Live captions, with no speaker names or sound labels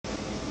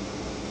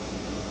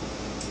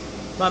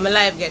But my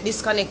life get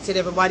disconnected,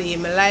 everybody.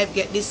 My life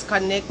get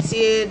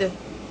disconnected. The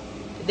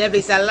devil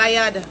is a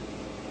liar.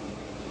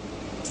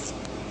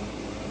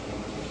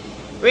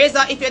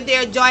 Razor, if you're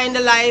there, join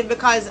the live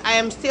because I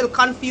am still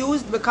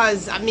confused.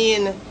 Because, I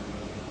mean,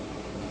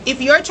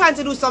 if you're trying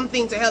to do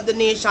something to help the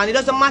nation, it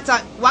doesn't matter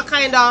what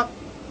kind of...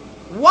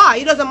 Why?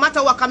 It doesn't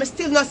matter what. I'm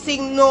still not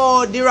sing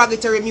no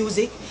derogatory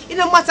music. It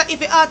don't matter if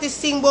the artist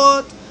sing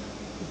about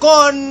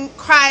gun,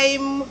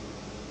 crime,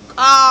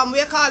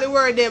 we call the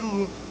word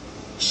them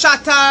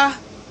shatter,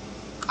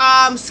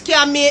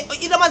 scam me.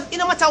 It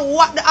don't matter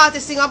what the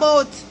artist sing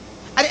about.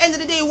 At the end of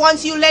the day,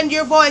 once you lend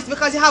your voice,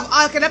 because you have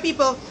all kind of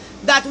people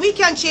that we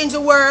can change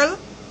the world.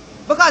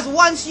 Because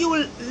once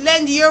you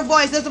lend your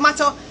voice, it doesn't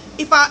matter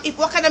if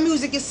what kind of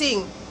music you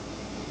sing.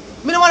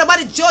 Me don't want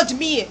nobody judge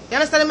me. You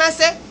understand what I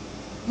say?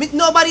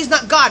 Nobody's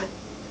not God.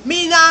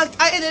 Me not, at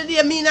the end of the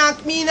day, me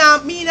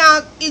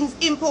not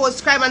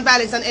impose crime and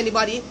violence on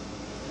anybody.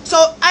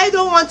 So I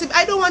don't want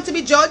to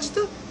be judged,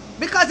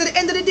 because at the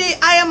end of the day,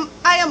 I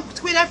am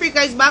Queen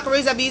Africa is back,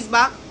 Razor B is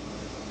back.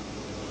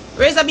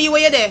 Razor B,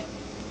 where you there?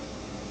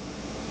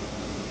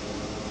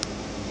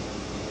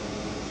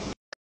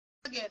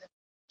 Again,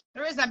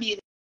 Razor B,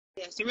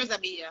 yes, Razor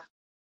B here.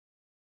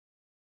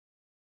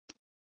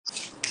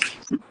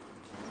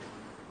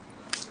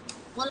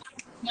 Well,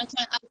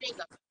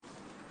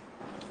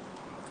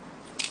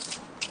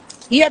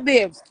 yeah,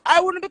 babes.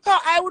 I wouldn't be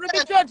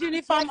judging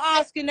if I'm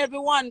asking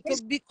everyone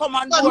to come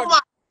on board.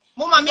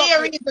 Mama,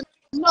 Mary,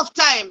 enough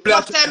time,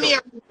 Mary.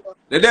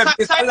 The devil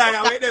is a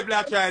liar. Where the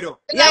black try do?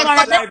 Yeah,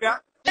 man. I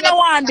don't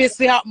want this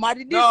to happen, man.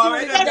 This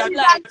unit to them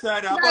like.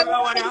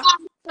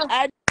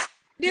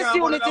 This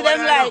unit to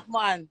them like,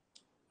 man.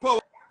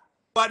 For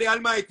the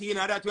Almighty, you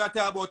know, that we are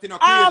talking about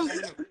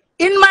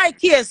in my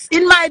case,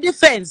 in my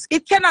defense,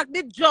 it cannot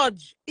be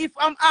judged if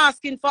I'm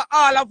asking for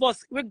all of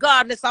us,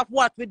 regardless of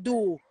what we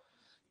do,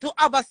 to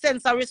have a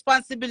sense of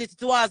responsibility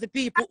towards the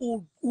people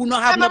who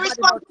not have nobody.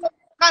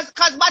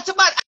 Because bad to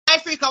bad,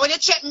 Africa, when you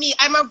check me,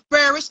 I'm a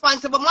very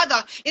responsible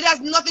mother. It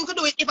has nothing to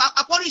do with if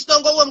a police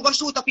don't go home, go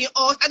shoot up your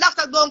house, a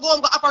doctor don't go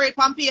home, go operate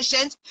on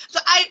patients. So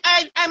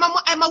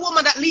I'm a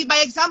woman that lead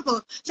by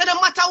example. So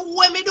no matter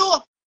what me do,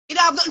 it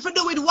have nothing to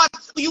do with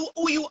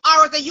who you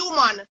are as a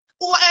human.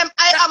 I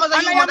am as a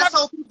human. That's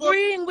how people...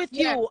 agreeing with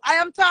you.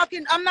 I'm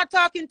not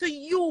talking to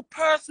you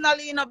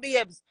personally, you know,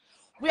 babes.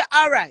 We're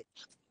all right.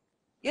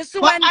 You see,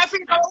 when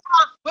Africa,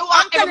 we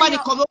want everybody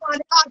to come. We want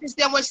the artists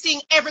them will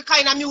sing every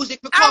kind of music.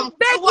 I'm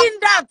begging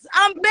that.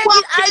 I'm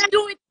begging. I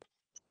do it.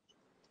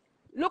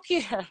 Look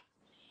here.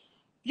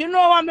 You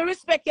know I'm a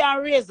respect you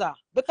and Razor,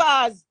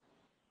 because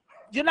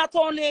you not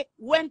only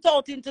went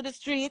out into the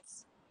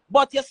streets,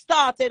 but you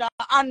started an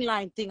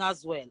online thing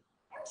as well.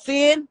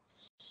 Seeing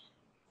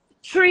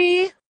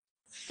 3,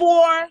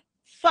 4,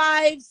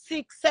 5,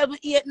 6, 7,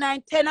 8,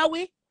 9, 10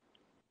 away.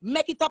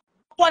 Make it up.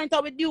 Point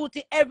our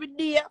duty every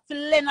day to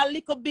learn a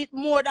little bit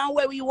more than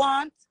where we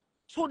want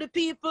to the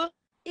people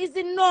is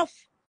enough,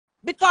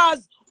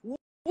 because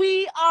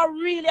we are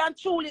really and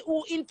truly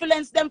who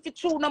influence them for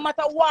true. No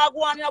matter what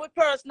go on in our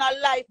personal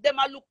life, them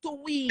are look to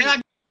we.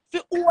 That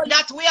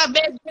we are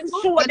begging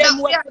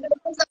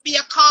to be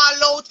a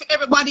call out for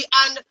everybody,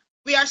 and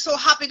we are so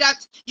happy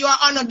that you are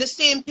on the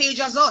same page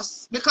as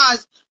us,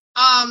 because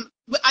and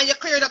you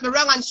cleared up the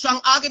wrong and strong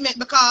argument,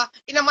 because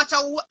it no matter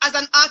who, as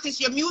an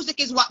artist, your music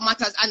is what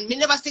matters, and me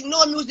never sing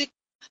no music.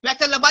 I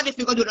tell nobody if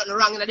you go do nothing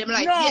wrong in them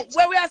like. No,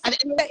 where we are saying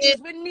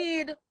is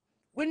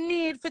we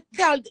need to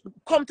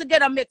come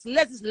together, make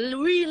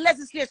real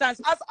legislations.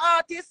 As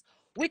artists,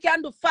 we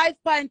can do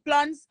 5-point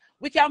plans.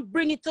 We can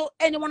bring it to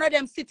any one of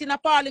them sitting in a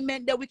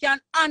parliament, that we can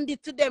hand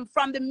it to them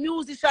from the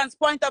musician's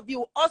point of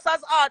view. Us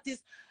as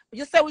artists,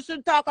 you say we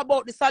should talk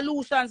about the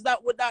solutions that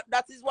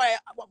is why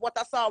what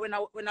I saw when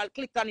I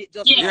clicked on it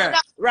just now,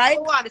 right?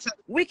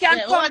 We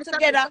can come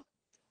together,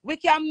 we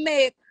can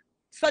make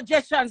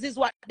suggestions, is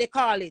what they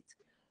call it.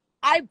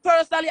 I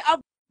personally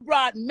have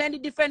brought many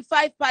different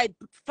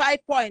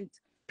 5-point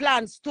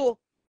plans to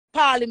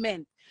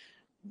Parliament.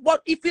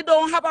 But if you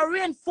don't have a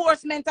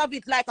reinforcement of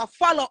it, like a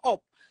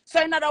follow-up, so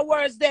in other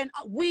words, then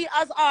we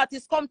as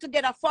artists come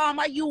together, form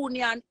a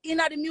union in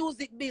the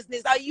music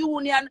business, a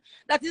union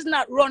that is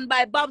not run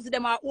by Babs,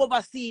 them are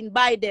overseen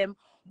by them,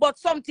 but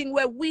something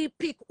where we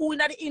pick who in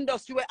the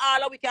industry, where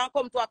all we can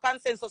come to a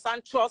consensus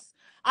and trust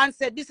and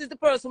say, this is the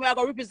person we are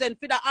going to represent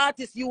for the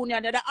artist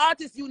union. And the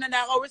artist union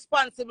are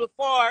responsible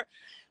for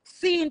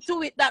seeing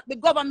to it that the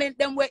government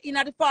them were in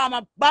the farm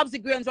of Babs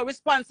Grains are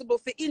responsible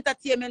for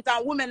entertainment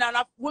and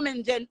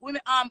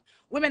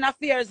women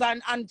affairs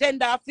and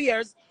gender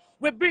affairs.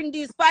 We bring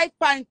these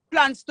 5-point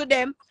plans to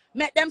them,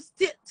 make them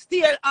still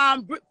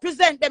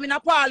present them in a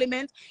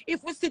parliament.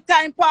 If we see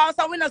time pass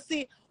and we not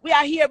see, we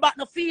are here but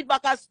no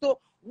feedback as to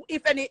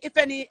if any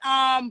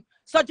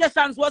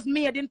suggestions was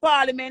made in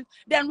parliament,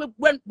 then we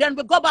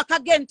go back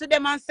again to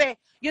them and say,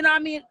 you know what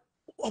I mean,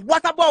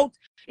 what about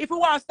if we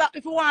want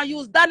to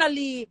use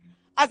Donnelly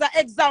as an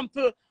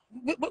example,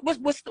 we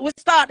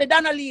start the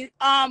Donnelly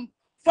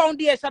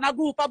foundation, a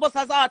group of us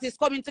as artists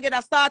coming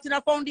together, starting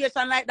a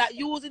foundation like that,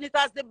 using it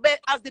as the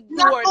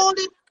Not board.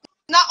 only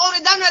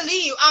Donna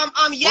Lee,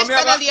 yes,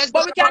 Donna Lee as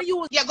but we can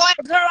use go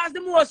ahead. her as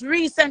the most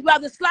recent. We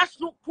have the Slash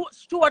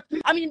Stuart.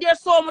 I mean, there's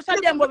so much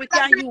of them where we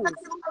can use.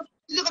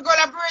 Little girl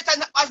and Beretta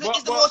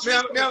is the most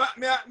recent.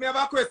 Me have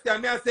a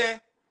question. Me I say,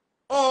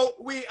 oh,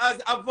 we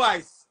as a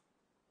voice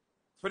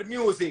for the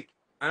music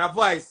and a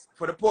voice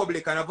for the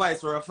public and a voice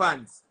for our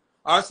fans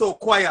are so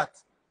quiet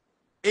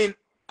in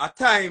a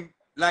time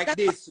like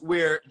this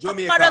where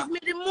Jamaica. That bothers me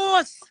the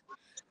most.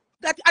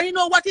 That, and you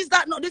know what is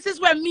that? No, this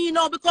is where me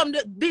now become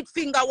the big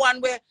finger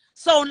one where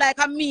sound like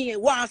a me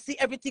want to see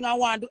everything and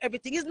want to do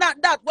everything. It's not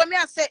that. What me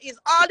I say is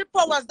all the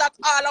powers that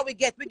all we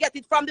get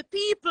it from the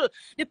people.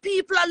 The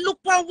people are look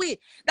on we.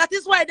 That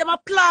is why them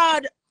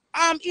applaud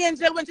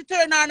Angel when she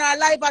turn on her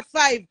live at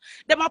 5.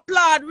 Them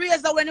applaud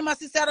Razor when he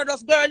must say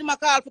those girl he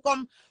must call to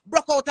come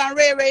broke out and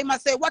Ray he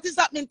must say what is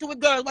happening to the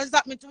girls, what is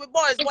happening to the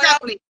boys.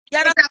 Exactly.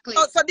 Yeah, exactly.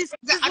 So this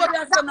is what we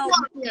are saying now.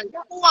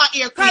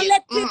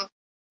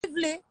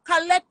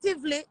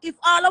 Collectively, if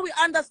all of we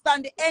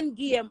understand the end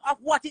game of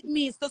what it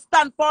means to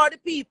stand for the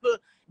people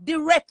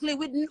directly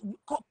with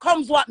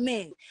comes what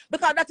may.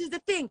 Because that is the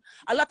thing.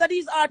 A lot of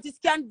these artists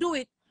can do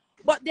it,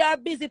 but they are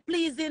busy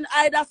pleasing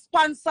either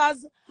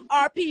sponsors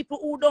or people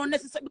who don't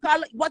necessarily.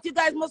 Because what you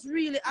guys must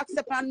really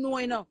accept and know,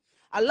 you know,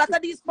 a lot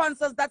of these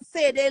sponsors that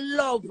say they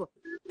love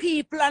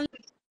people and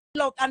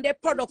love and their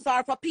products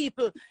are for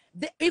people.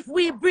 If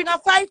we bring a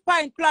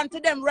 5-point plan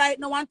to them right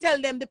now and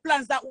tell them the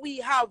plans that we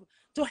have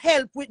to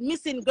help with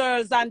missing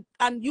girls and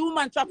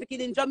human trafficking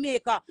in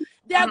Jamaica,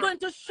 they are going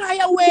to shy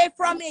away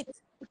from it.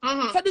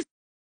 So this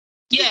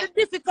is the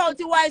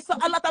difficulty why so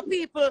a lot of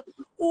people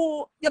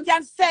who you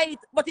can say it,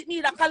 but it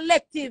needs a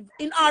collective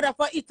in order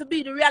for it to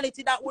be the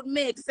reality that would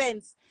make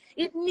sense.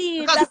 It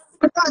needs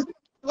because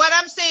what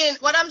I'm saying,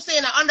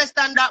 I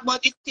understand that,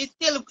 but it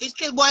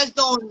still boils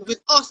down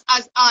with us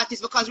as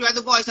artists because we are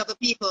the voice of the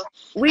people.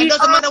 It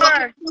doesn't matter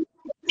what you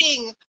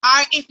sing,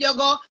 or if you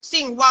go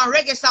sing one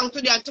reggae song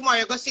today and tomorrow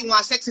you go sing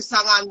one sexy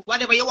song and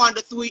whatever you want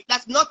to do,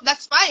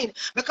 that's fine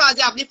because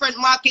you have different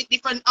market,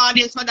 different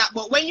audience for that.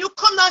 But when you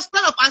come down,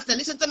 stand up and say,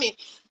 listen to me.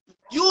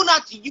 You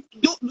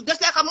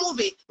just like a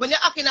movie. When you're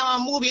acting in a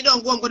movie, you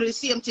don't go and do the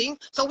same thing.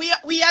 So we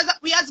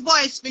as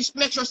voice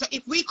make sure so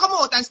if we come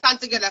out and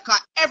stand together,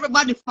 because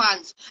everybody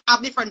fans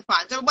have different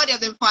fans. Everybody have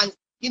them fans,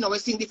 you know, we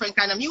sing different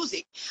kind of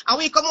music. And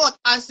we come out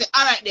and say,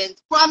 all right then,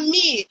 from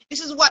me,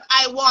 this is what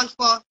I want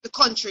for the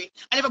country.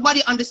 And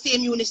everybody on the same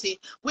unity.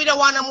 We don't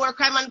want no more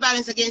crime and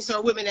violence against our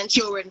women and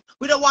children.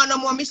 We don't want no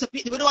more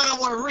misappeal. We don't want no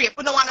more rape.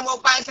 We don't want no more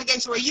violence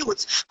against our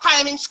youth.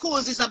 Crime in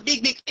schools is a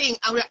big thing.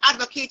 And we're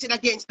advocating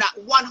against that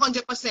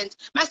 100%.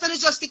 My son is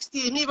just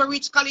 16. Never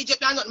reached college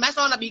yet. My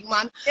son is a big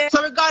man. Yeah.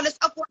 So regardless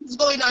of what is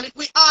going on, if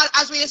we all,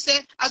 as we say,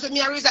 as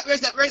we raise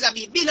that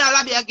be in a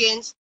lobby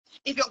against,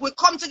 if we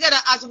come together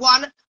as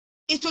one,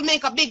 it will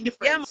make a big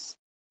difference.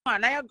 Yeah,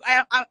 man.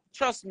 I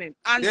trust me.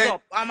 Hands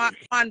up. I'm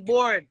on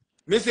board.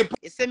 Missing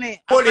you see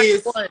me?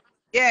 Police.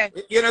 Yeah.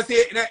 You know,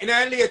 see, in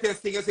the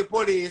latest thing, you see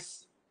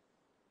police,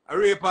 a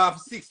rape of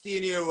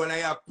 16-year-old, and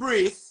a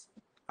priest,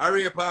 a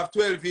rape of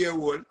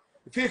 12-year-old,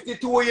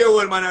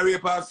 52-year-old man, a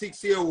rape of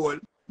 6-year-old.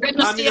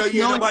 And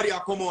you know, nobody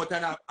come out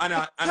and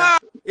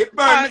it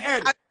burn my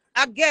head.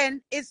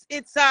 Again, it's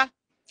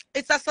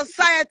a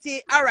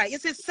society. All right, you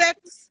see,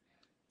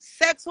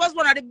 sex was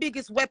one of the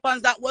biggest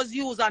weapons that was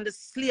used on the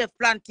slave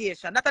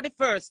plantation. That's the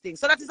first thing.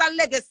 So that is a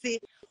legacy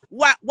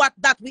what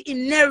that we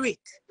inherit.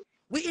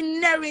 We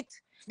inherit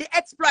the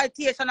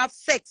exploitation of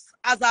sex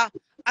as a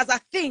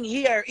thing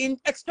here,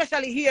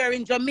 especially here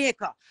in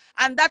Jamaica.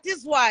 And that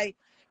is why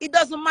it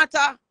doesn't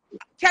matter.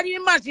 Can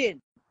you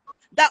imagine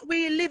that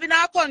we live in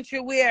our country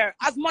where,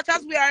 as much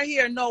as we are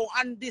here now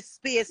on this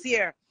space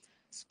here,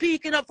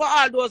 speaking up for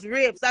all those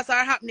rapes that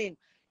are happening,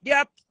 there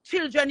are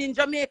children in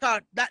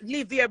Jamaica that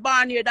live here,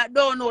 born here, that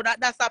don't know that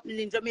that's happening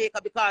in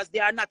Jamaica because they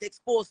are not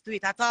exposed to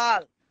it at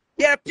all.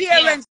 There are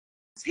parents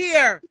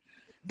here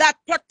that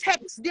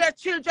protects their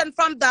children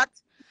from that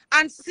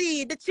and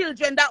see the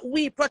children that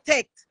we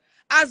protect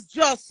as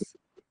just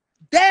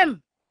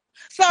them.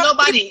 So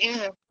nobody.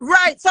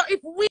 Right. So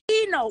if we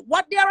know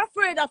what they are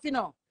afraid of, you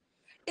know,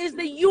 is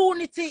the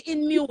unity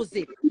in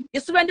music. You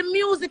see, when the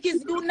music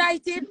is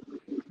united,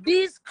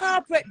 these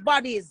corporate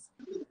bodies,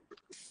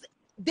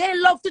 they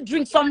love to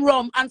drink some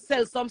rum and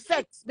sell some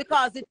sex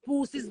because it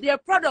boosts their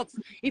products.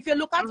 If you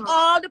look at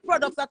all the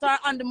products that are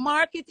on the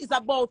market, it's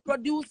about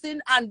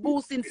producing and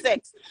boosting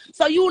sex.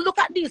 So you look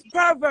at these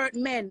pervert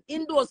men,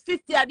 in those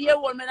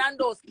 50-year-old men and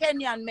those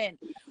Kenyan men.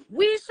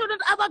 We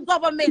shouldn't have a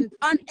government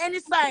on any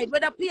side,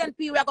 whether PNP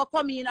we are going to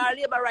come in or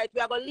labor right we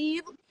are going to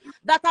leave,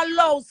 that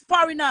allows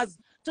foreigners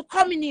to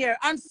come in here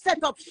and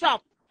set up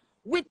shop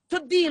to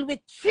deal with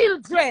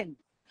children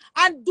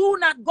and do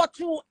not go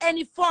through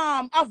any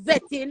form of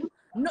vetting.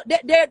 No,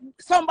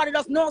 somebody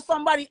does know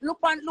somebody. Look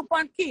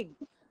on King.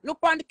 Look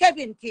on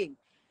Kevin King.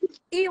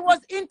 He was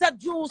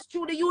introduced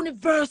to the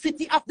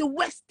University of the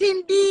West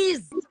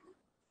Indies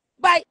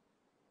by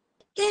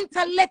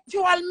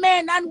intellectual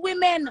men and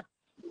women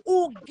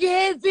who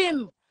gave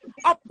him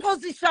a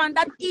position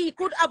that he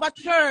could have a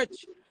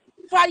church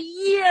for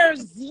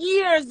years,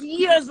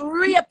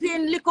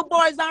 raping little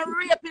boys and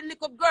raping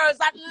little girls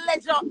at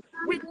leisure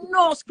with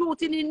no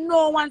scrutiny,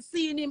 no one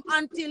seeing him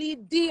until he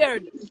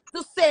dared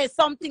to say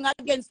something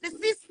against the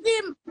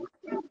system.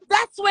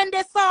 That's when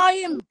they saw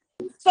him.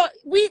 So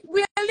we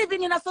are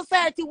living in a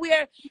society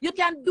where you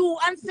can do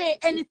and say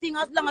anything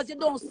as long as you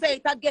don't say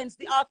it against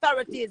the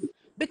authorities,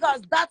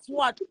 because that's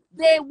what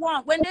they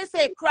want. When they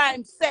say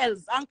crime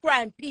sells and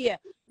crime pay,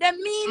 they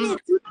mean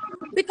it,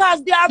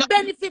 because they are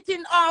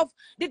benefiting of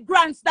the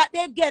grants that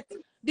they get.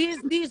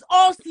 These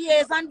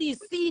OCAs and these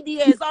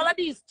CDAs, all of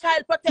these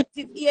child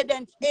protective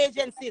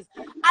agencies.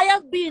 I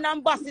have been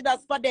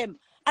ambassadors for them,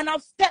 and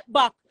I've stepped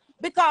back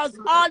because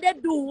all they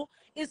do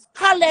is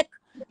collect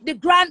the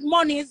grant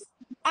monies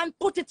and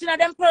put it in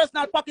them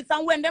personal pockets,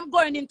 and when them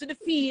going into the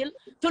field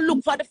to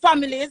look for the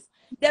families,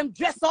 them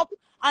dress up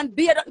and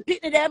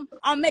pitney them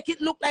and make it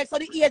look like, so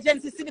the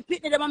agency see the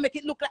pitney them and make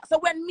it look like. So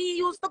when me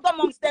used to go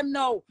amongst them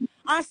now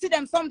and see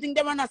them something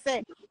they wanna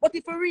say, but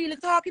if we're really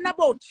talking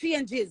about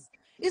changes,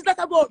 it's not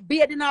about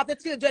bathing off the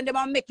children them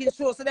and making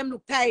sure so them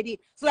look tidy,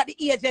 so that the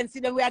agency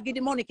then we are give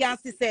the money can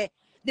see say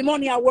the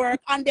money at work,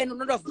 and then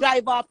we just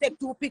drive off, take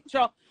 2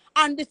 pictures,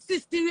 and the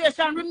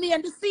situation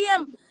remain the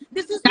same.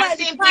 This is why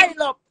the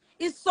pile up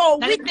is so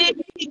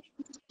wicked.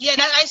 Yeah,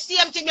 that I see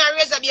him to me a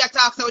razor be a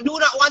talk, so we do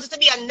not want it to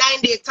be a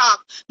 9-day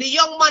talk. The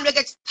young man will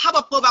get stabbed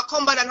up over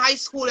Cumberland High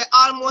School,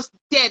 almost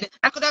dead.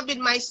 That could have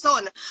been my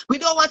son. We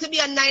don't want to be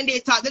a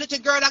 9-day talk. The little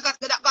girl that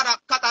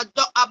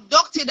got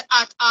abducted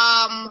at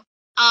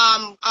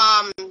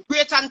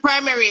Grayton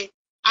Primary,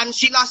 and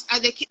she lost,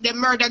 and they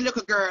murdered the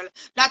little girl.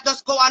 That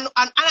does go on,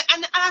 and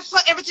I saw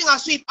everything I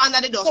sweep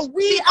under the dust. So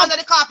we under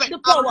the carpet. The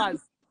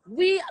powers.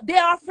 They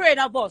are afraid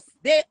of us.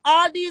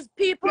 All these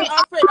people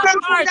are afraid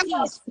of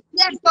parties.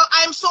 Yes, so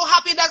I'm so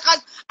happy that,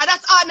 because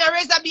that's all my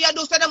razor be a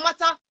do. So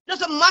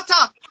doesn't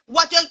matter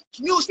what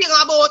you think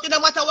about, it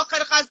doesn't matter what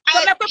kind of, cause so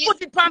make we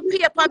put it on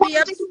paper,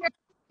 babes.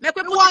 Make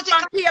we put it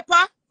on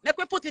paper. Make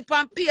we put it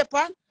on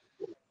paper.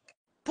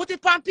 Put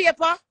it on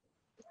paper.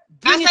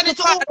 Bring it to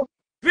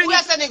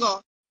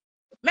court.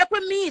 Make we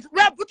meet.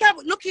 We can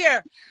look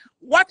here.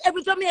 What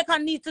every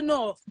Jamaican needs to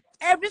know.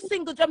 Every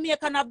single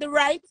Jamaican have the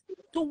right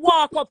to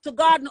walk up to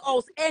Garden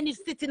House any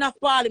sitting of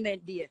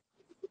Parliament there.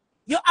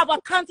 You have a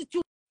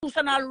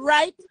constitutional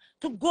right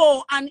to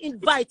go and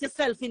invite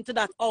yourself into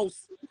that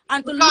house.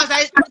 And to because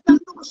I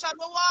constitution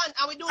we want,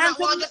 and we do not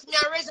want just me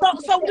and raise.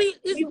 So we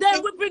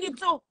bring it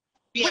to.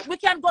 Yeah. We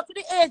can go to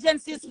the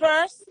agencies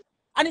first.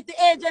 And if the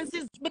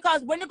agencies,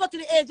 because when you go to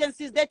the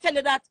agencies, they tell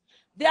you that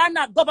they are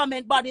not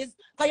government bodies,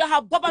 because you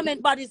have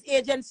government bodies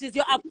agencies,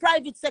 you have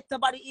private sector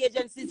body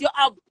agencies, you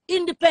have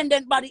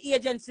independent body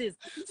agencies.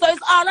 So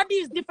it's all of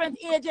these different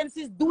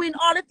agencies doing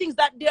all the things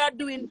that they are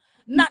doing,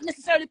 not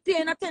necessarily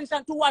paying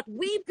attention to what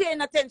we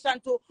paying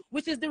attention to,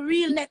 which is the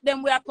real net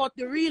them we are caught,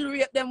 the real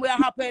rape them we are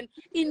happen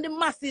in the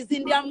masses,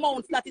 in the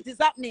amounts that it is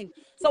happening.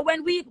 So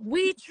when we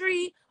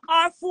 3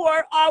 or 4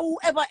 or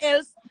whoever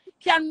else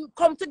can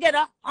come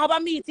together, have a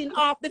meeting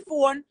off the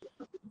phone,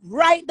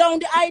 write down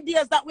the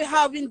ideas that we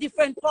have in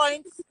different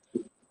points,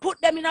 put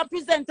them in a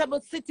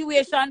presentable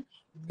situation,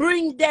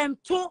 bring them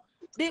to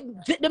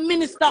the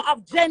Minister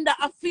of Gender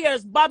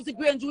Affairs, Babsy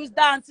Grange, who is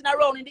dancing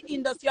around in the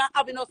industry and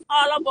having us,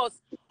 all of us,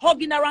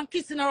 hugging her and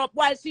kissing her up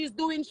while she's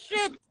doing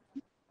shit.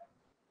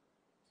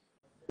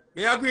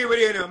 Me agree with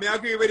you, me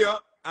agree with you,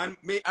 and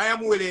I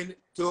am willing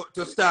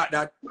to start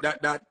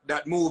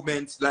that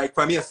movement like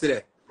from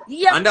yesterday.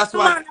 Yep, and that's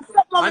what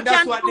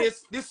that's what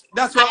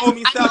how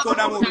me start on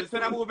that movement. So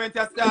the movement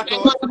has started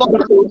out.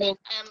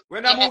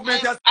 When the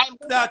movement has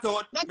started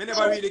out, me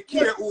never really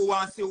care who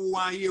wants to see, who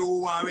want to hear,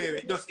 who want to hear.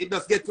 It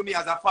just get to me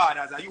as a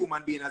father, as a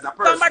human being, as a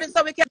person. Somebody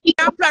said we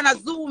can plan a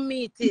Zoom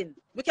meeting.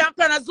 We can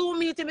plan a Zoom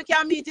meeting. We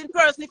can meet in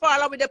person if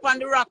all of we up on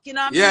the rock, you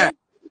know what I mean?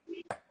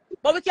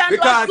 But we can't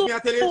because do a Zoom me I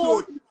tell you the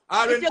truth.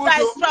 if you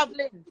guys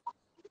traveling.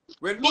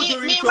 When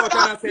Buju reach out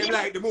and I say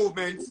like the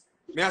movement,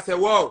 me I say,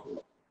 wow,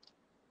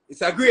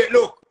 it's a great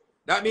look.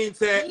 That means,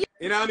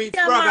 you know what I mean,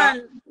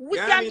 man. We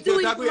can do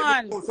it,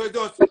 man. So it's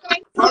just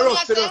for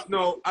us to just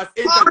know as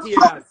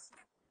entertainers.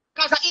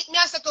 Because it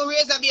means to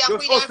raise a be a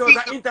queen us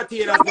as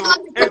entertainers now,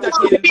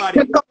 entertaining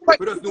body.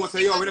 We just know, so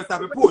yo, we just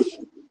have to push.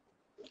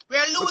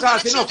 We're losing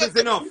because enough is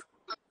enough.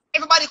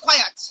 Everybody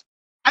quiet.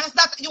 And it's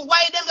not, why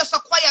them just so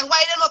quiet?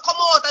 Why them not come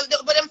out?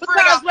 But them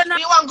because when all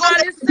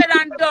is said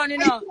and done, you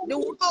know,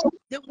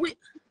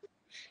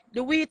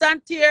 the wheat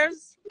and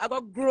tears are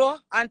going to grow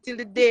until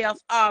the day of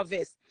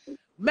harvest.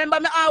 Remember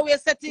me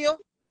always say to you,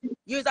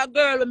 you're a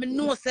girl when me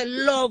know say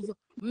love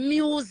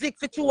music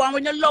for you, and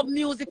when you love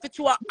music for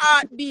you, a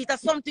heartbeat or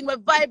something will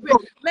vibrate.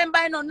 Remember,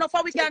 you know, enough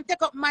we can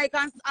take up mic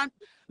and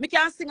me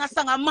can sing a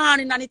song a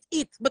morning and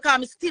it because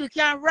me still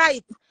can't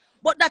write.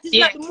 But that is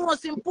not the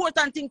most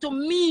important thing to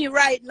me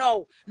right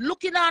now.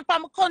 Looking out for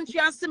my country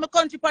and see my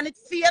country on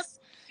its face,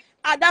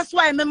 that's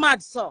why I'm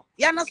mad, so.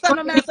 You understand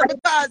what I'm saying?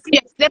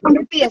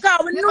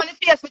 Because we know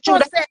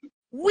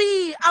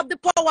we have the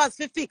powers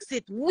to fix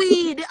it.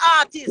 We, the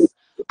artists,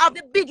 have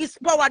the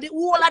biggest power. The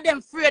whole of them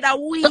afraid of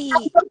we. So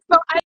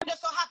I'm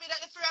just so happy that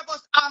the three of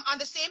us on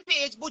the same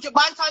page. Buju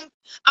Banton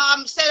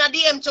sent a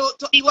DM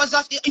to he was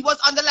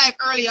on the live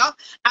earlier.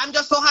 I'm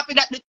just so happy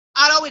that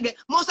all with it.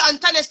 Most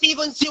Antonia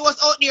Stevens, she was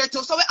out there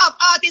too. So we have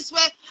artists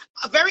where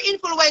very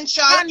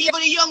influential,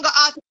 even the younger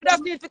artists.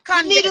 We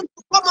need them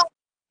to come out.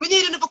 We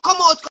need them to come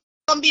out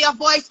and be a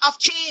voice of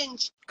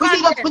change. We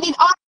need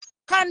artists.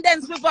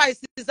 Condense the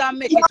voices and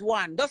make it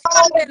one. Just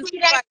condense the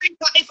voices.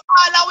 If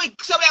all our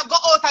so we go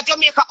out of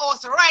Jamaica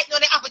also right now,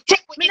 they have to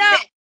check with me.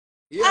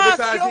 Yeah,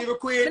 because even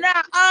Queen.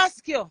 I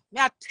ask you,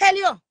 I tell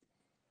you.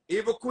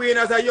 Even Queen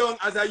as a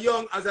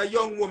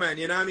young woman,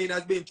 you know what I mean,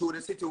 has been through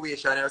the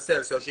situation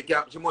herself, so she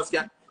can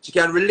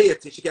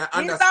relate, she can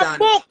understand. It's a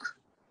book.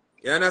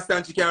 You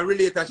understand? She can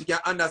relate and she can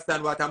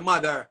understand what a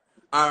mother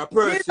or a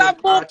person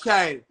or a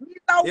child.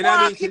 You know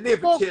what I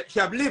mean? She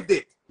have lived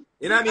it.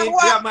 You know what I mean? Me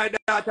and my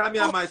daughter, me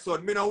and my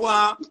son. Me no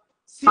want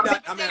see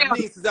that. I mean,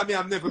 nieces and me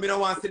have never. Me no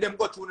want see them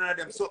go through none of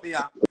them. So me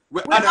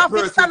with other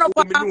persons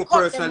who me know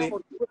personally.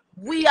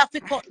 We have to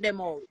cut them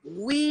out.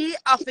 We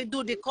have to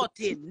do the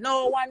cutting.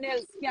 No one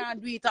else can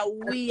do it.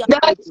 We have to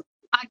do it.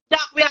 And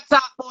that we are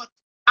talking about.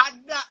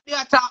 And that we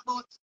are talking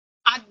about.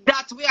 And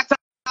that we are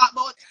talking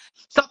about.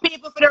 So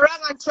people for the wrong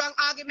and strong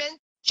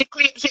argument, she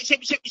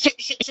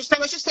said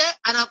what she said,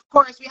 and of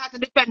course we have to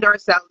defend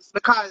ourselves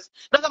because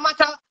it doesn't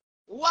matter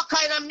what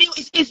kind of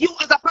music is you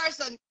as a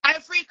person.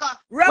 ifrica.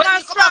 Wrong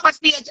and strong. Up on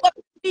stage,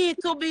 me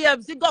to be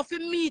able to go for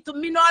me to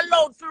me not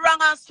allowed for wrong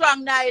and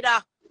strong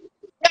neither.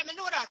 Yeah, I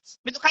know that.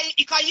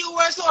 Because you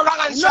were so wrong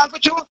and strong for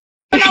you.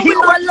 We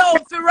not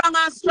allowed for wrong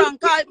and strong.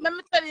 Cause let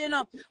me tell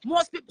you,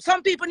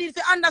 some people need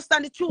to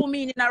understand the true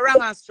meaning of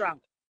wrong and strong.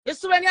 You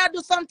see, when you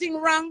do something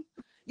wrong,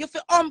 you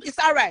feel it's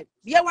alright.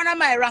 Yeah, when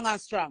am I wrong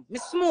and strong? Me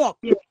smoke.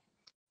 Yeah.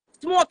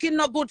 Smoking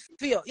no good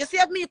for you. You see,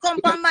 if me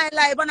come from my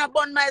life and I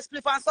burn my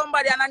spliff and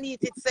somebody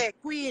underneath it say,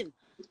 Queen,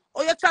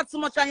 oh you chat so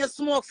much and you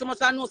smoke so much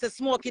and know say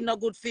smoking no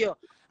good for you.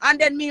 And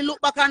then me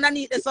look back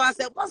underneath this and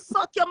say, well,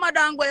 suck your mother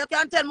and go. You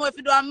can't tell me if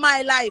you do in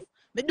my life.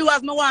 Me do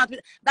as me want.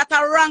 That's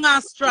a wrong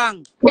and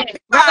strong. Yeah,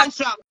 wrong and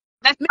strong.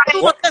 That's me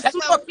do the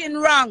smoking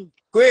wrong.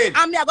 Queen.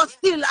 And me I go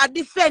still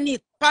defend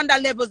it on the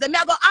levels. Then me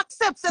I go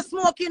accept the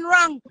smoking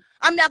wrong.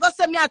 And me I go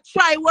say me I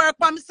try work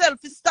on myself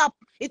to stop.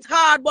 It's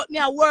hard, but me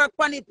I work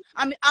on it.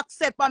 And me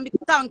accept and me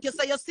thank you.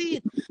 So you see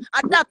it.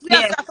 And that we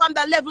are from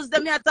the levels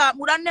that me I talk.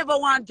 Would I never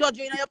want to judge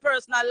you in your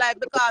personal life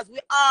because we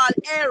all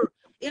err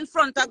in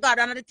front of God,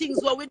 and the things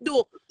what we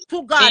do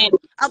to God,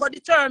 I got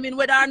determine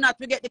whether or not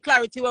we get the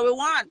clarity where we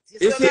want.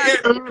 You see,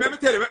 let me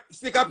tell you,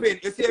 stick up in.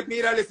 You see, if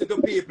me that listen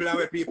to people and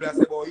where people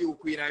say about you,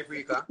 Queen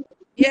ifrica.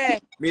 Yeah.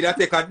 Me that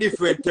take a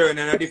different turn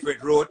and a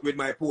different road with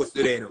my post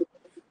today. You know.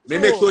 Me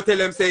make sure tell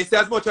them say,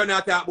 as much as I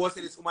talk about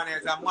this woman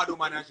is a mad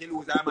woman and she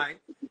lose her mind.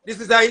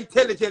 This is an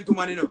intelligent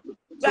woman, you know.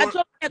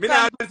 So, me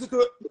not listen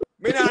to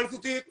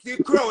the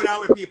crowd and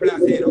what people are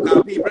saying.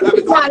 Because people have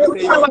been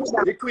say, yo,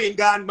 the Queen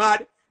gone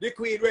mad. The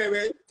Queen,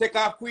 wait, take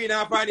off Queen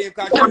off her name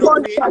because she's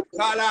not Queen.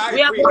 Call her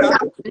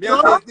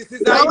ifrica. This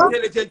is an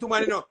intelligent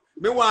woman, you know.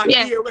 Me want to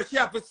hear what she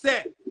have to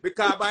say.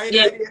 Because by the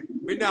end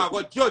me now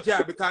go judge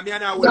her because me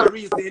and her will have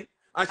reason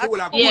and she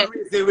will have good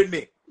reason with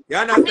me. You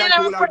understand? She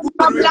will have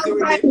good reason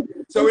with me.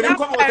 So when you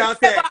come out and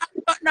say,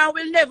 now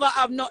we'll never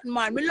have nothing,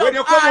 man. When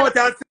you come out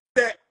and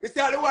say, you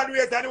say, the one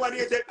raised and the one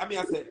raised, I mean,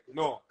 I said,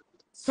 no.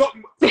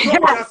 Something,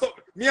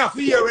 me have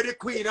to hear where the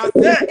Queen has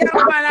said.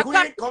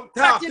 Queen, come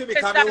talk to me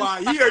because I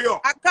want to hear you.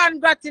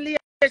 Congratulations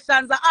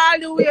all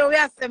the way we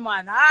are saying,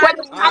 man.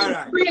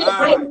 I'm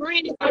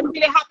really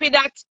happy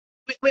that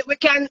we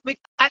can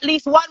at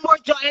least one more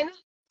join.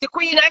 The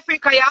Queen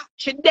ifrica, yeah,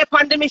 she dep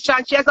on the mission.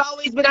 She has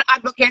always been an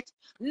advocate.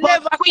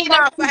 Never Queen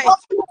fight.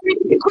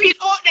 The Queen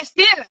out there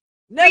still.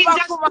 Never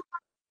just,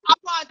 I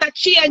want a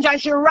change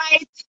and she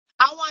right.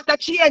 I want a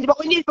change, but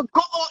we need to go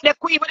out the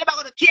Queen. We're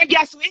never going to tear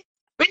gas with.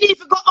 We need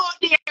to go out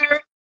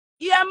there.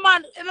 Yeah,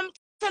 man. Let me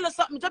tell you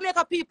something.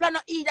 Jamaica people are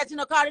not eat that, you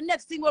know, because the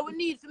next thing where we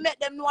need to make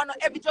them know,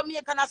 every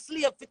Jamaican a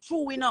slave for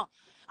true, you know.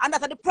 And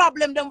that's the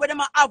problem them where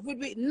them have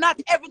with it. Not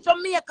every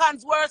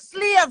Jamaicans were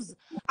slaves.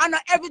 And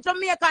not every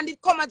Jamaican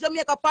did come to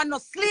Jamaica upon no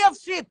slave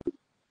ship.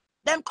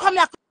 Them come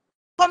here,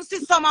 come see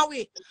some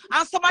away.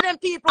 And some of them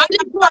people are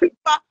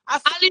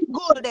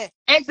good there.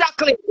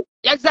 Exactly.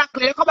 They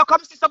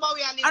come see some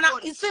away and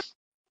live good.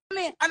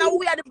 And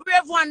we are the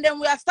brave ones, then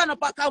we are stand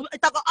up. It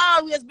will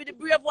always be the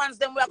brave ones,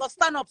 then we are going to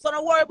stand up. So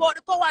don't worry about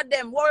the coward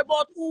them. Worry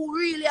about who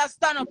really are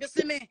stand up. You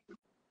see me?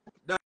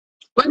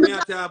 What me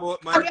talk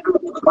about, man?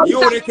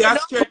 Unity and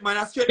strength, man.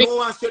 I strength no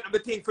one strength of the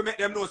thing to make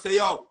them know, say,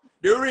 yo,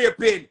 the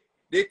raping,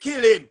 the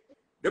killing,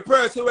 the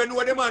person who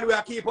know the man we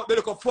are keep up the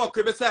look of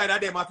fuckery beside of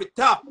them at the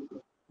top.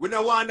 We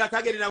don't want that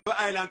again in our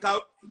island.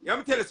 Let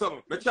me tell you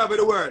something. I travel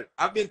the world.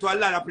 I've been to a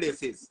lot of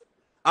places.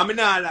 I'm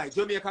not like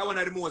Jamaica, one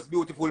of the most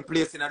beautiful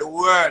places in the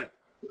world.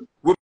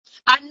 With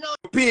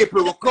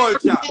people, with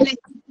culture.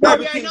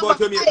 Everything about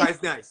Jamaica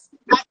is nice.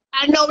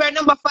 I know we're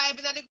number 5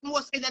 in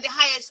the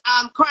highest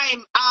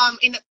crime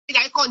in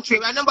the country.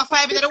 We're number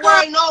 5 in the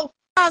world now.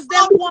 Because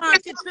them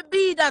want it to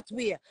be that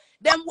way.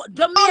 Them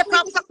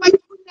Jamaica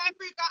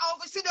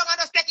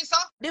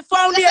The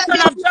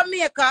foundation of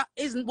Jamaica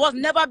was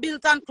never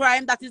built on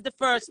crime. That is the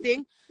first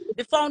thing.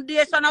 The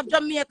foundation of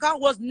Jamaica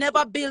was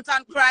never built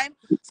on crime.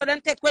 So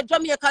then take away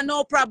Jamaica,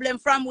 no problem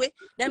from we.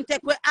 Then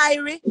take away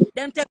Irie.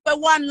 Then take away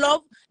One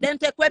Love. Then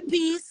take away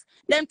Peace.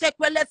 Then take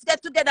away Let's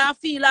Get Together and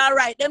Feel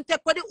Alright. Then take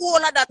away the whole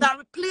of that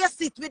and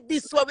replace it with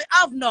this what we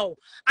have now.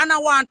 And I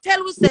want to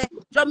tell we say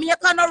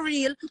Jamaica not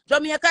real.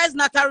 Jamaica is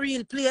not a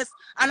real place.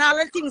 And all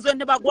the things when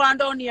they were going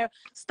down here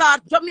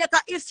start. Jamaica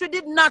history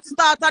did not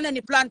start on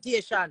any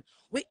plantation.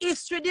 We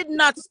history did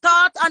not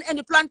start on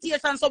any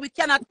plantation, so we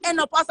cannot end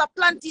up as a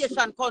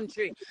plantation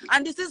country.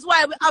 And this is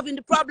why we're having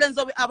the problems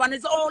that we have. And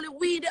it's only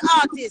we, the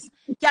artists,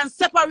 can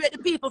separate the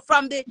people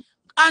from the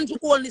Andrew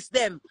Holness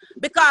them.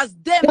 Because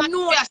them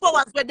know the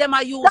powers where them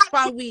are used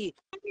for we.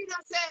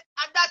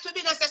 And that's what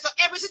we say. So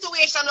every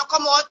situation will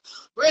come out,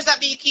 whereas that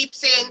B keep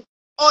saying,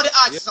 all the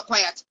artists are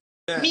quiet.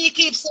 Me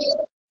keep saying,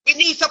 we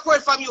need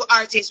support from you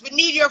artists. We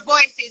need your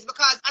voices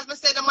because, as I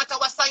said, no matter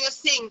what song you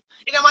sing,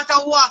 no matter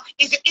what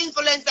is the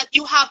influence that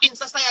you have in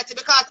society.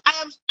 Because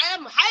I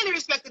am highly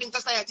respected in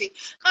society.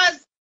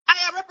 Because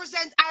I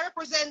represent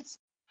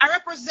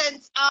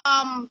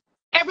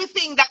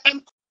everything that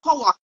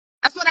empower.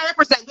 That's what I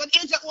represent. When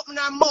Angel open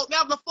her mouth, we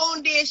have a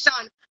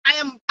foundation. I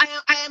am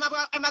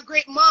a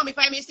great mom, if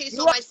I may say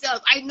so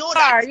myself. I know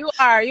that. You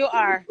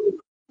are.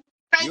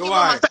 Thank you,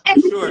 are. So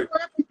everything Sure.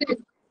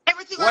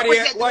 Everything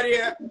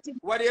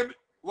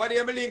what do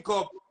you link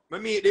up? I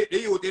meet the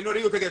youth, you know the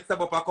youth get step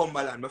up at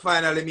Cumberland. I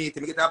finally meet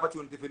him, I get the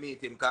opportunity to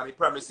meet him because I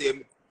promised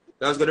him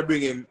that I was going to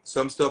bring him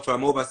some stuff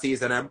from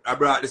overseas and I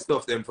brought the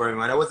stuff them for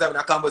him and I was having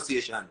a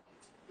conversation.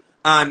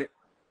 And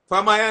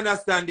from my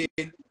understanding,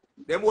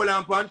 them hold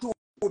on two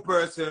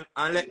person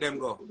and let them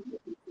go.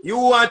 You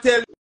want to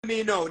tell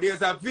me now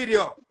there's a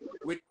video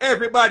with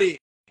everybody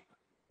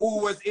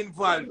who was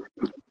involved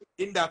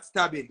in that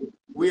stabbing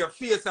where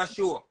face a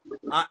show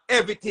and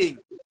everything.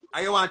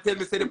 And you want to tell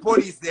me say the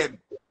police them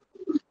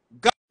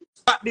got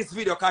this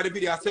video because the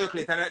video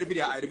circulate and the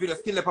video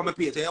still up on my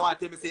page and you want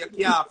to tell me say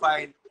you can't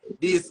find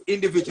this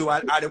individual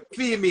or the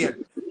female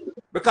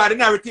because the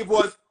narrative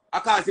was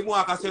because him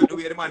walk a certain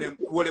way the man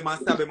hold him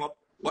and stab him up.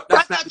 But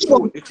that's not the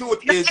truth. The truth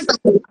is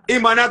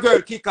him and a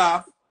girl kick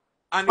off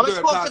and the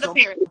girl call some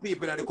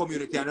people in the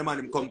community and the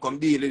man come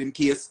deal with him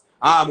case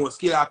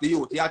almost kill off the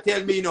youth. You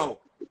tell me now.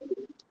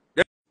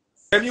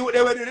 Them youth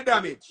they will do the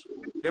damage.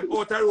 Them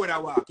out the road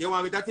and walk. You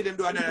want me to tell them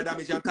do another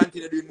damage and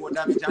continue doing more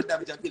damage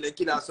until they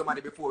kill off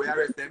somebody before we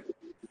arrest them?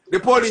 The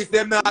police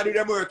them not do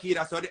them work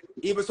either. So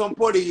even some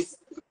police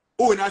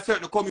who in a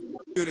certain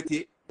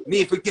community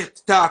need to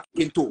get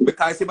talking to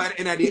because by the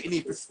end of the day, you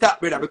need to stop,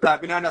 brother, because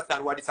we don't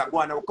understand what is going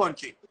on in our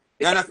country.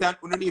 You understand?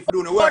 We need to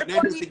do the work, the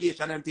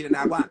investigation, and everything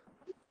that going.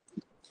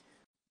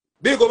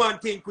 Big man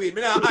think queen.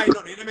 Me not hide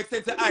nothing. It don't make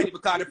sense to hide it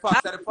because the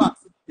facts are the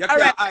facts. You all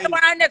right, hide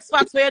our next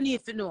facts where you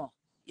need to know.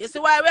 You see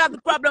why we have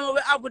the problem we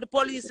have with the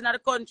police in the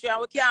country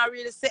and we can't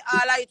really say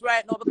all of it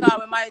right now because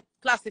we might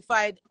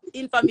classified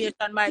information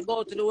might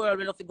go to the world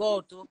we have to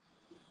go to.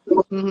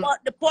 But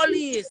the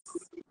police,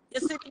 you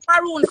see the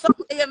maroon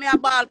something you may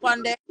have ball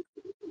on there.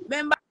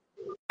 Remember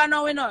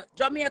now we know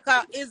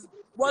Jamaica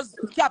was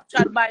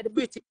captured by the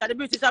British. The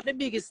British have the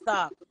biggest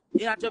stock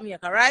in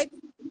Jamaica, right?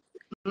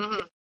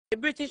 The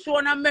British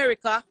own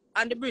America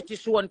and the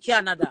British own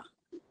Canada.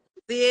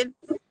 See?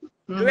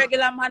 The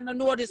regular man don't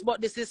know this,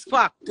 but this is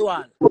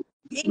factual.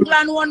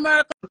 England won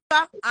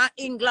America and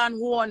England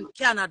won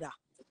Canada.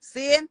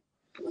 See?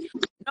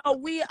 Now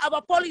we have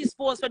a police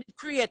force that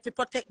create to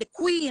protect the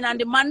Queen and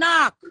the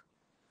monarch.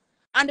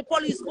 And the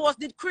police force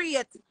did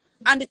create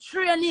and the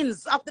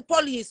trainings of the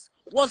police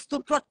was to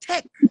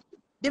protect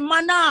the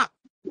monarch.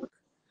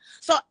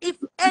 So if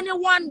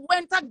anyone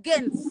went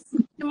against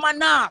the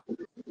monarch,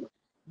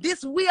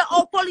 this way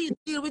our police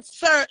deal with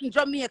certain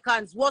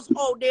Jamaicans was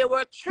how they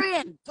were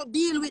trained to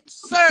deal with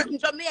certain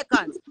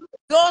Jamaicans.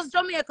 Those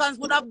Jamaicans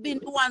would have been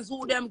the ones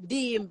who them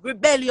deemed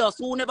rebellious,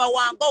 who never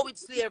want to go with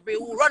slavery,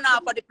 who run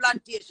off of the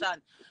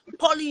plantation.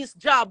 Police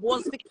job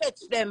was to catch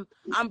them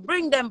and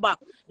bring them back.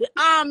 The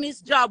army's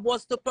job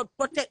was to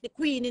protect the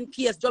Queen in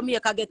case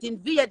Jamaica get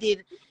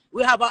invaded.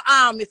 We have an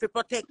army to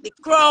protect the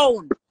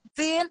crown.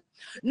 See?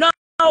 Now,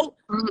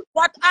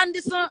 what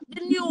Anderson,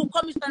 the new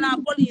commissioner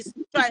of police,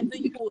 trying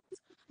to use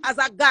as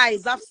a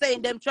guise of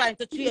saying them trying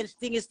to change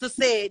things is to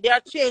say they are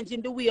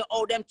changing the way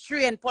how them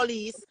train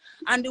police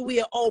and the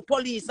way how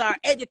police are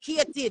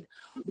educated.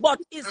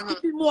 But it's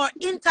to be more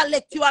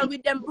intellectual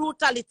with them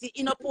brutality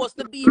in opposed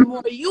to being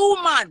more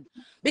human.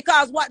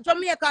 Because what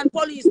Jamaican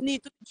police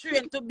need to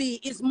train to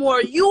be is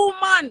more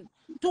human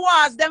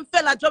towards them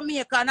fellow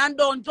Jamaican and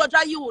don't judge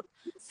a youth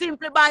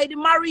simply by the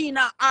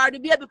marina or the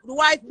baby, the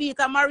white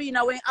beater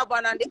marina when have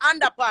on and the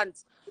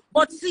underpants.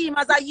 But see him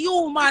as a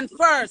human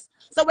first.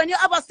 So when you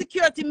have a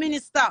security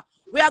minister,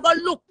 we are going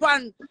to look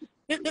on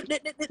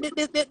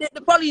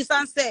the police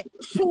and say,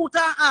 shoot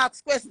and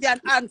ask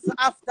question, answer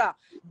after.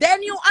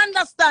 Then you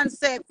understand,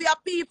 say, for your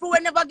people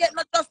who never get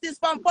no justice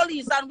from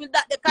police and with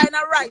that the kind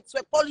of rights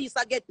where police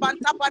are get on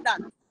top of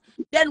that.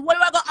 Then what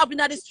we going to have in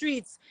the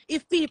streets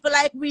if people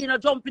like we, you know,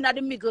 jumping at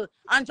the middle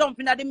and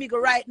jumping at the middle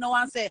right now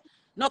and say,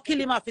 no kill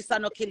him, officer,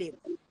 no kill him.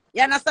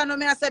 You understand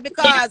what I say?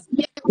 Because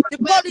the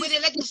police...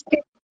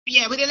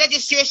 With the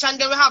legislation,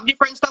 then we have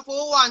different stuff we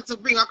want to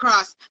bring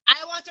across.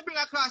 I want to bring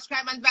across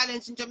crime and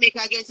violence in Jamaica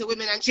against the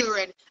women and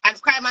children,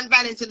 and crime and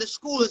violence in the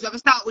schools. We have to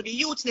start with the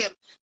youth them.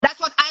 That's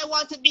what I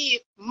want to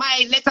be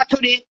my letter to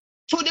the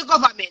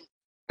government.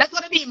 That's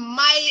going to be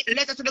my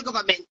letter to the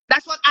government.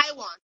 That's what I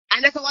want,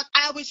 and that's what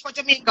I wish for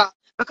Jamaica.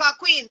 Because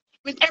Queen,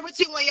 with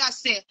everything what you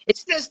say, it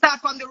still starts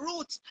from the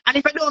root. And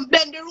if I don't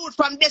bend the root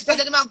from this, then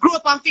I grow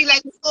up and feel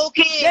like it's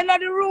okay. Then at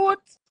the root.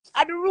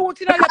 At the root,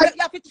 you know, you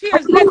have to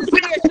change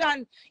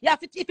legislation. You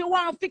have to, if you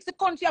want to fix the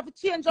country, you have to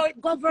change how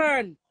it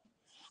governs.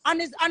 And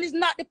it's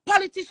not the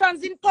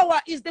politicians in power,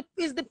 is the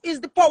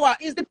power,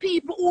 is the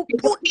people who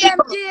put them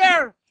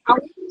there. So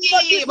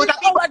this is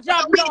our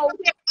job now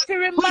to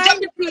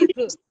remind the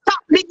people.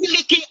 Stop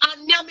licky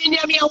and nyami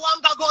and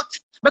wanga got.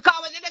 Because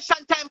when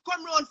election time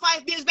come around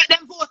 5 days, let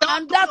them vote.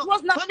 And that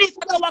was not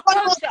our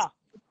culture.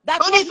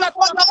 That was not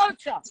our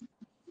culture.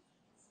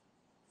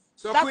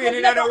 So, Queen,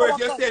 in other words,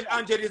 you're saying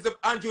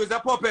Andrew is a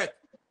puppet.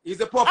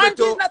 He's a puppet.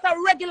 Andrew is not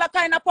a regular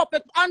kind of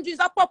puppet. Andrew is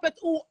a puppet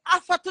who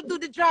offered to do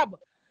the job.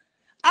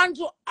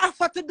 Andrew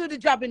offered to do the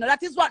job, you know.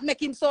 That is what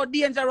makes him so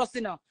dangerous,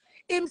 you know.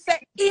 Him say,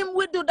 him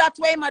will do that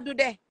way, him do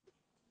there.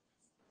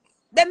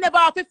 They never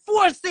have to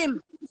force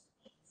him.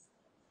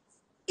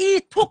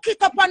 He took it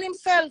upon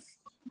himself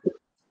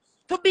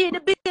to be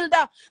the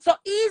builder. So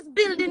he's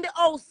building the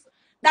house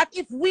that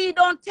if we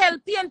don't tell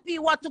PNP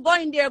what to go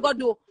in there, go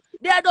do,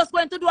 they are just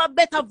going to do a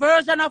better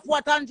version of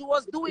what Andrew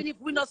was doing if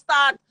we don't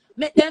start,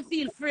 make them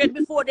feel afraid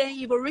before they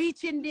even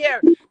reach in there.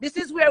 This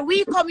is where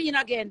we come in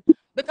again,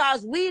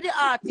 because we, the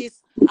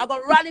artists, are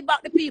going to rally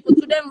back the people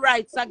to them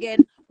rights again,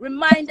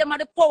 remind them of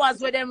the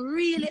powers where them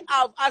really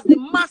have, as the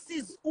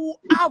masses who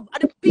have,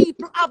 and the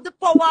people have the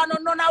power,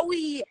 and none of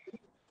we.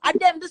 And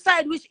them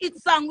decide which hit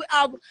song we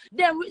have,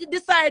 then we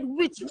decide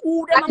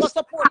who them are going to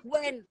support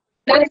when.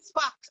 That is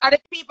facts. And the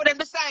people then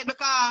decide,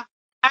 because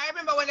I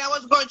remember when I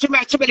was going through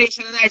my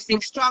tribulation and I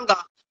sing Stronger,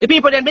 the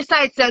people then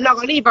decide say, no,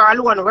 leave her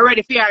alone, we're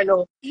ready for her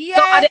now. Yeah.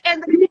 So at the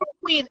end of the day,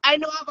 Queen, I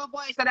know I have a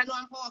voice and I know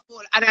I'm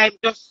powerful, and I'm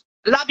just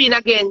lobbying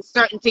against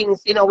certain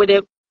things, you know, with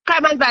the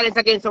crime and violence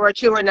against our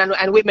children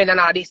and women and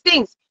all these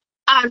things.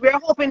 And we're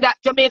hoping that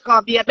Jamaica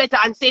will be a better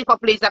and safer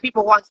place that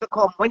people want to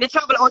come. When they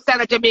travel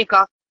outside of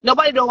Jamaica,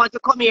 nobody don't want to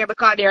come here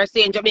because they are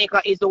saying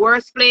Jamaica is the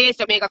worst place,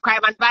 Jamaica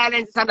crime and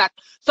violence and that.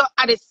 So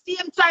at the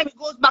same time, it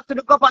goes back to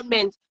the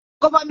government.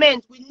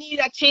 Government, we need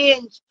a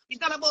change.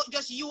 It's not about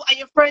just you and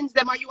your friends,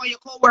 them, or you and your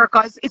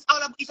co-workers. It's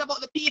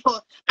about the people.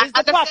 And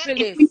it's as I said,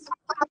 if we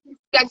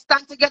can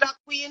stand together,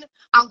 Queen,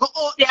 and go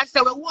out there and say,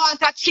 we want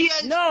a change.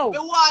 No. We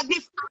want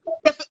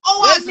different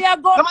hours. When we are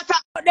going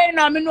there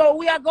now, we know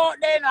we are going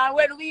there now.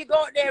 When we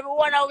go there, we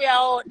want to we are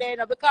out there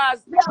now,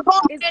 because it's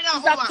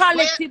a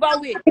collective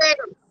away.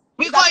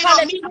 We are going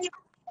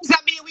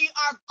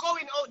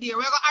out there.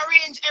 We're going to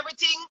arrange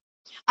everything,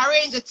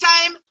 arrange the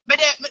time. But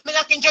then,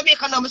 like in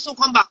Jamaica now, we soon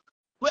come back.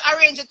 We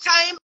arrange the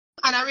time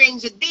and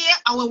arrange the day,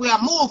 and when we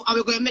are moved, and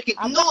we're going to make it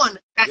known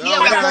that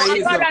here we are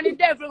going. God and the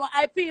devil,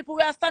 I people,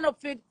 we are stand up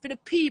for the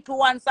people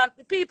once, and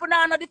the people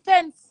now on the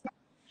defense.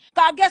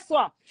 Because guess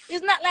what?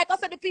 It's not like I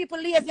said the people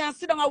lazy and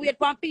sit down and wait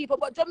for people,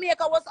 but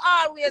Jamaica was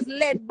always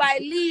led by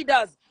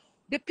leaders.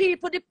 The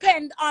people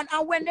depend on,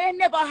 and when they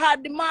never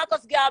had the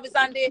Marcus Garveys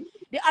and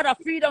the other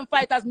freedom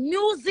fighters,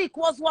 music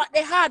was what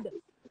they had.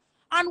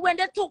 And when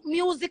they took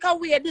music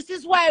away, this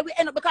is why we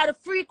end up, because the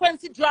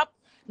frequency dropped.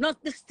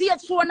 Not the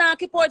stage show now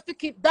keep out to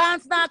keep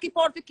dance now keep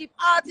out to keep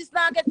artists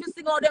now get to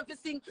sing all them to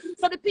sing.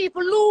 So the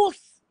people lose.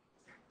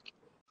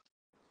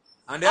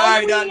 And they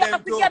idolize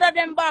them to gather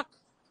them back.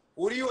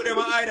 Who do you them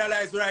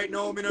idolize right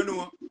now? Me don't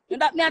know.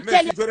 And that me I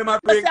tell you,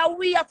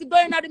 we have to go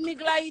in at the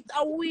middle light,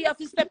 and we have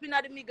to step in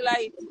at the middle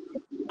light.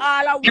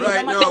 All of we,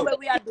 right no matter where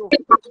we are doing.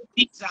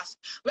 Jesus.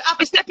 We have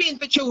to step in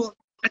for you.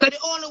 Because the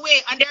only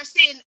way, and they're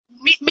saying,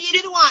 me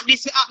didn't want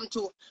this to happen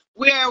to,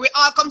 where we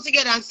all come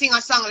together and sing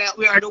a song like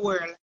We Are the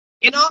World.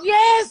 You know?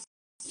 Yes.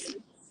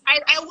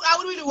 I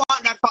would really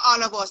want that for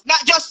all of us.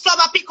 Not just some,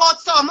 I pick out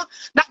some,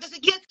 not just a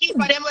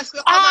gatekeeper, them must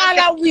come all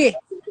of we.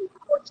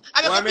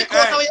 I mean, pick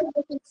out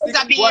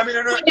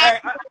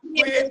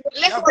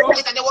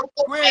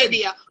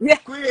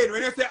Queen,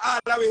 when you say all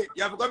the way,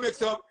 you have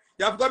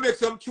to make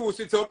some choose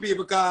with some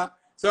people, because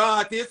some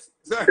artists.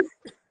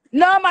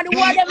 No, man, the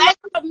one them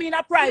love me in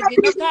a private.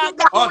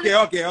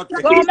 Okay.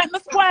 Don't make me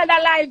spoil the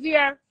life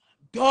here.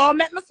 Don't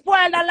make me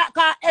spoil the life,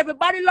 because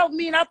everybody love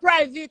me in a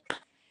private.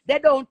 They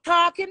don't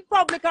talk in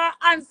public or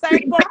answer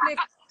in public.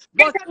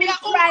 But in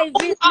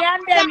private, me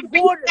and them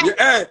good.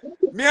 Yeah,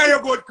 me and you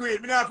good,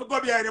 Queen. Me not for go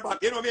behind your back.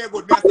 You know me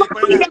good. Me say,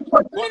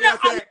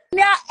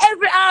 me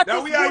every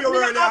artist we are your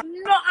world. have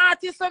no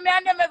artist, so me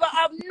and them ever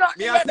have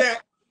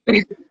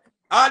nothing.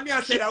 And me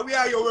I say that we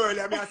are your world.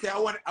 Me I say I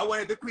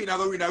want the Queen to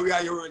go win. We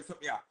are your world,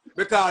 something.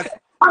 Because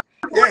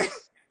yeah,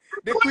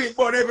 the Queen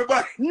born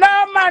everybody.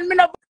 No man, me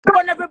not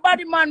born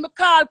everybody, man. Me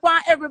call for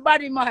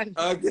everybody, man.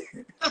 Okay.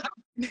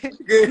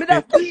 Me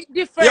just do it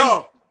different.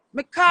 Yo,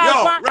 Me call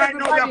for right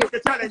now we everybody. have put the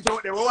challenge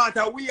out there. We want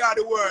a We Are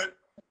the World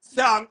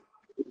song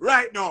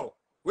right now.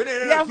 We need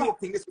a fake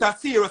thing. It's a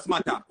serious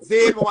matter.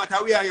 Zane, we want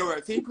a We Are Your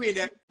World. See Queen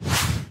there.